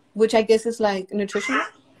 which I guess is like nutritional.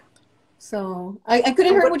 So I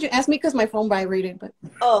couldn't hear what you asked me because my phone vibrated, but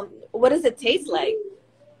what does it taste like?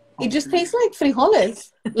 it just tastes like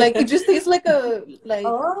frijoles. Like it just tastes like yeah,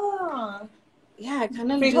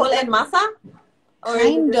 kind of frijol en masa?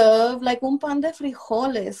 Kind of like un pan de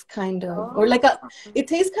frijoles, kind of, or like it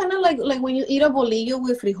tastes kind of like when you eat a bolillo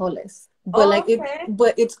with frijoles, but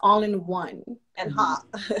but it's all in one and hot.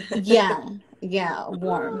 yeah,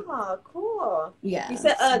 warm. Oh, cool. Yeah. You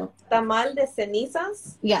said tamal de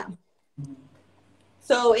cenizas. Yeah.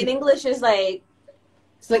 So in English, it's like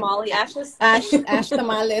tamale ashes. Ash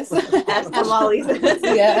tamales. Ash tamales.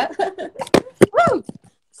 Yeah. Woo!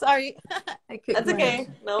 Sorry. That's okay.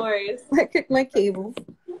 No worries. I kicked my cable.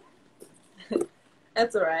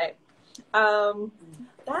 That's all right.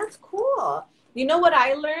 That's cool. You know what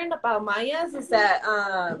I learned about Mayas is that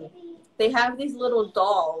they have these little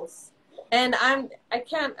dolls, and I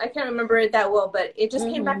can't remember it that well, but it just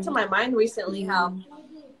came back to my mind recently how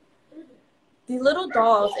these little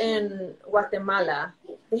dolls in Guatemala.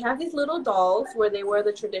 They have these little dolls where they wear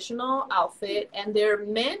the traditional outfit, and they're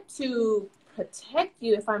meant to protect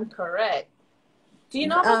you, if I'm correct. Do you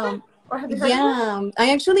know about that? Or have you heard of that?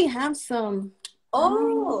 I actually have some.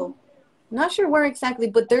 Oh. Not sure where exactly,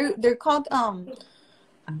 but they're called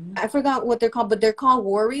I forgot what they're called, but they're called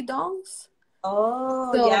worry dolls.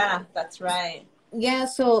 Oh, So yeah, that's right. yeah,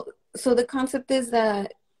 so the concept is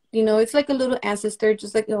that, you know, it's like a little ancestor,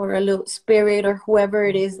 just like, or a little spirit or whoever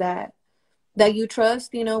it is that you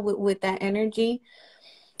trust, you know, with that energy.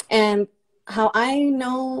 And how I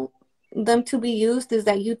know them to be used is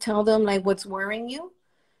that you tell them like what's worrying you.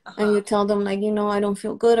 And you tell them like, you know, I don't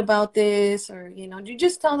feel good about this, or, you know, you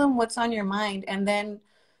just tell them what's on your mind, and then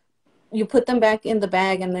you put them back in the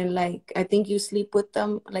bag, and then like I think you sleep with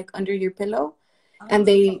them like under your pillow, and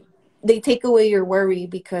they take away your worry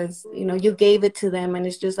because, you know, you gave it to them, and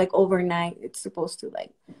it's just like overnight it's supposed to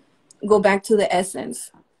like go back to the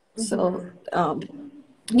essence. So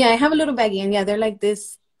yeah, I have a little baggie, and yeah, they're like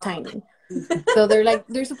this tiny. So they're like,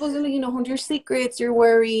 they're supposedly, you know, hold your secrets, your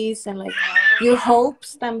worries, and like your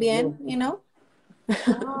hopes también, you know.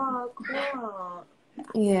 Oh, cool.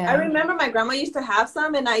 Yeah. I remember my grandma used to have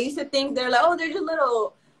some, and I used to think they're like, oh, they're just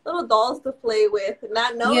little dolls to play with,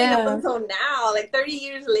 not knowing up until now, like 30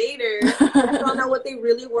 years later, I found out what they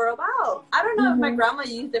really were about. I don't know if my grandma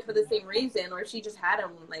used it for the same reason, or she just had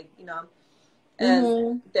them, like, you know,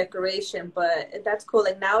 as decoration. But that's cool.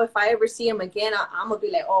 Like, now if I ever see them again, I'm gonna be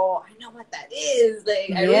like, oh, I know what that is. Like,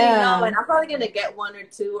 I really know, and I'm probably gonna get one or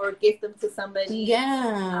two or gift them to somebody.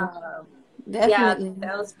 Yeah, definitely. Yeah,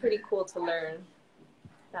 that was pretty cool to learn.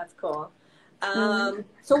 That's cool.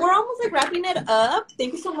 So we're almost like wrapping it up.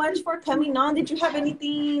 Thank you so much for coming on. Did you have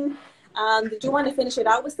anything? Did you want to finish it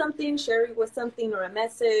out with something, share it with something, or a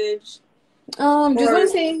message? Just want to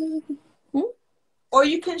say. Or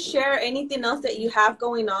you can share anything else that you have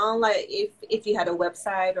going on, like if you had a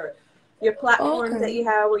website or your platforms that you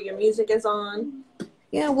have where your music is on.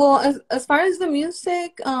 Yeah, well, as far as the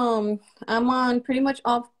music, I'm on pretty much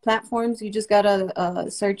all platforms. You just gotta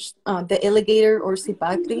search the Alligator or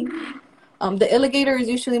Zipactli. The Alligator is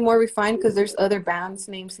usually more refined because there's other bands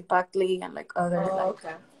named Zipactli and like other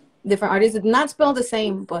different artists. It's not spelled the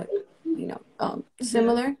same, but you know,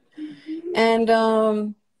 similar.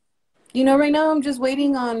 And you know, right now I'm just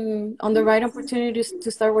waiting on the right opportunity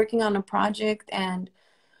to start working on a project. And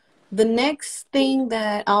the next thing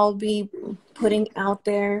that I'll be putting out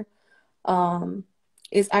there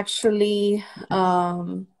is actually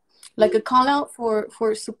like a call out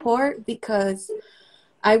for support, because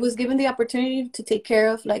I was given the opportunity to take care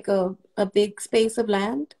of like a big space of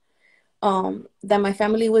land that my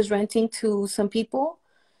family was renting to some people.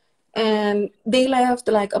 And they left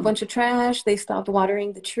like a bunch of trash. They stopped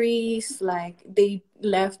watering the trees. Like they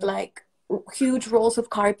left like huge rolls of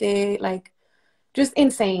carpet, like just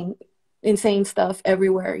insane stuff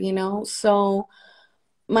everywhere, you know? So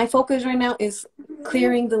my focus right now is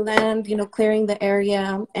clearing the land, you know, clearing the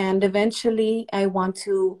area. And eventually I want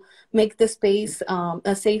to make the space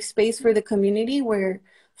a safe space for the community where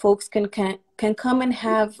folks can come and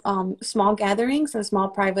have small gatherings and small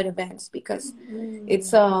private events, because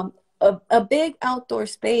it's a big outdoor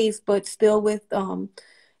space, but still with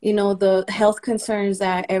you know, the health concerns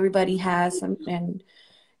that everybody has, and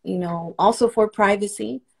you know, also for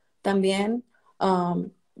privacy también.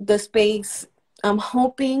 The space I'm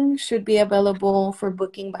hoping should be available for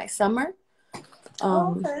booking by summer.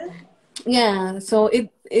 Yeah, so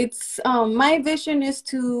it's my vision is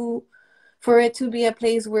for it to be a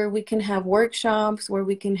place where we can have workshops, where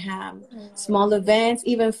we can have small events,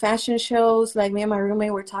 even fashion shows. Like me and my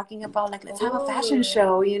roommate were talking about, like, let's have a fashion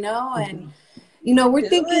show, you know? And, you know, we're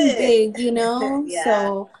thinking big, you know?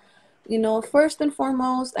 So, you know, first and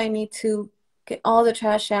foremost, I need to get all the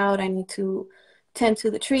trash out. I need to tend to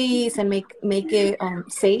the trees and make it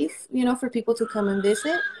safe, you know, for people to come and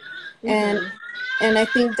visit. And I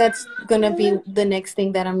think that's gonna be the next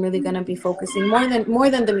thing that I'm really gonna be focusing more than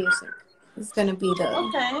the music. It's gonna be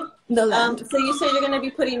the land. So you say you're gonna be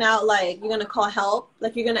putting out, like, you're gonna call help,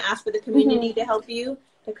 like you're gonna ask for the community to help you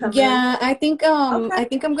to come in? I think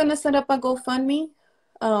I'm gonna set up a GoFundMe.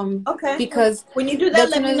 Because when you do that,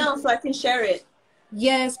 let me know so I can share it.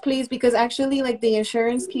 Yes, please, because actually, like, the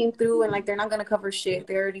insurance came through and like they're not gonna cover shit.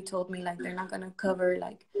 They already told me like they're not gonna cover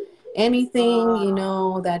like anything, you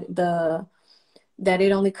know, that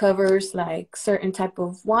it only covers like certain type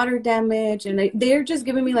of water damage, and they're just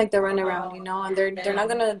giving me like the runaround, you know, and they're not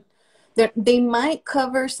gonna, they might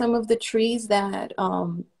cover some of the trees that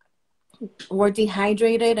were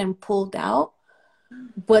dehydrated and pulled out,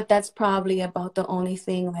 but that's probably about the only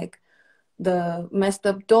thing like the messed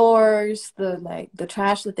up doors, the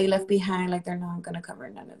trash that they left behind, like they're not gonna cover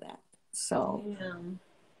none of that. So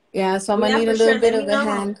yeah, so I'm gonna need a little bit of a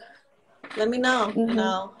hand. Let me know, Mm-hmm.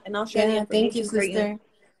 and I'll share the information. Thank you, sister.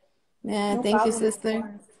 Yeah, no thank problem, you,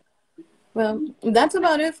 sister. Well, that's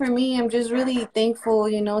about it for me. I'm just really thankful,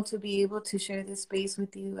 to be able to share this space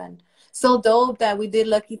with you, and so dope that we did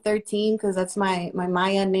Lucky 13 because that's my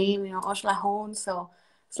Maya name, Oshlahon. So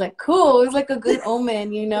it's like cool. It's like a good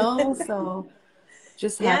omen, So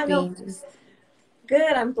just happy. No.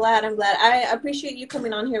 Good. I'm glad. I appreciate you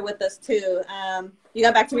coming on here with us too. You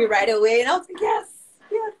got back to me right away, and I was like, yes,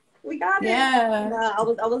 we got it. Yeah. I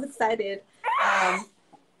was excited.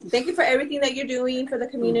 Thank you for everything that you're doing for the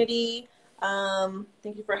community.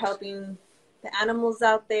 Thank you for helping the animals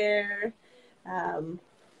out there.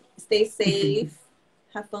 Stay safe.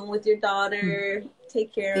 Have fun with your daughter.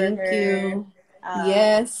 Take care of her. Thank you.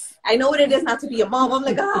 Yes. I know what it is not to be a mom. I'm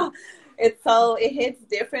like, it hits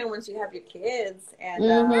different once you have your kids. And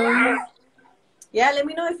let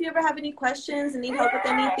me know if you ever have any questions and need help with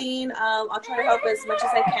anything. I'll try to help as much as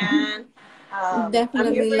I can.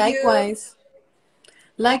 Definitely.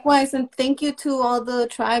 Likewise, and thank you to all the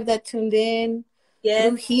tribe that tuned in.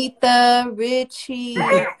 Yes. Brujita, Richie,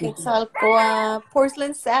 Quetzalcoatl,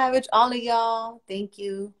 Porcelain Savage, all of y'all. Thank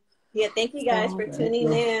you. Yeah, thank you guys for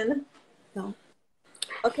tuning in. No.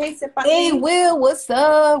 Okay, Sepali. Hey, Will, what's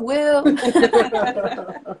up, Will?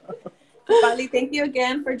 Sepali, thank you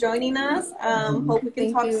again for joining us. Hope we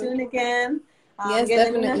can talk soon again. Yes, again, definitely.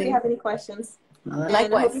 Let me know if you have any questions. Right.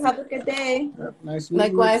 Likewise. I hope you have a good day. Yep. Nice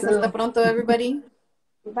meeting Likewise. you too. Hasta pronto, everybody.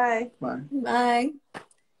 Bye. Bye. Bye.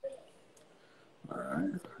 All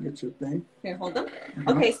right. Get your thing. Here, hold them.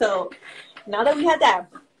 Okay, so now that we had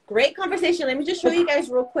that great conversation, let me just show you guys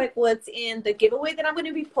real quick what's in the giveaway that I'm going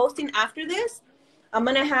to be posting after this. I'm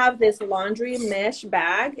going to have this laundry mesh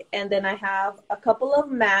bag, and then I have a couple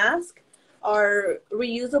of masks, or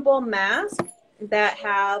reusable masks that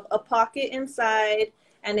have a pocket inside,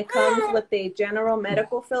 and it comes with a general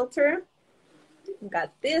medical filter. We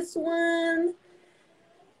got this one.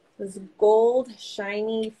 This gold,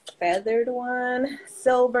 shiny, feathered one.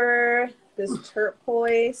 Silver, this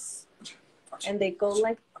turquoise. And they go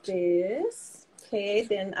like this. Okay,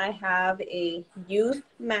 then I have a youth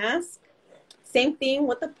mask. Same thing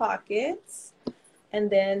with the pockets.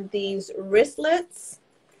 And then these wristlets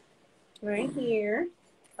right here.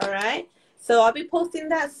 All right. So I'll be posting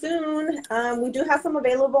that soon. We do have some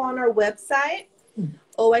available on our website,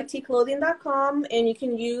 oytclothing.com. And you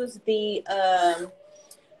can use the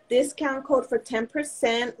discount code for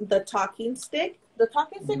 10%, the talking stick. The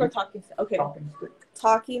talking stick or talking stick? Okay.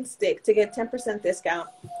 Talking stick to get 10% discount.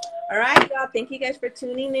 All right, y'all. Thank you guys for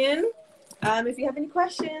tuning in. If you have any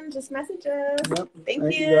questions, just message us. Yep.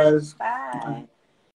 Thank you. Guys. Bye.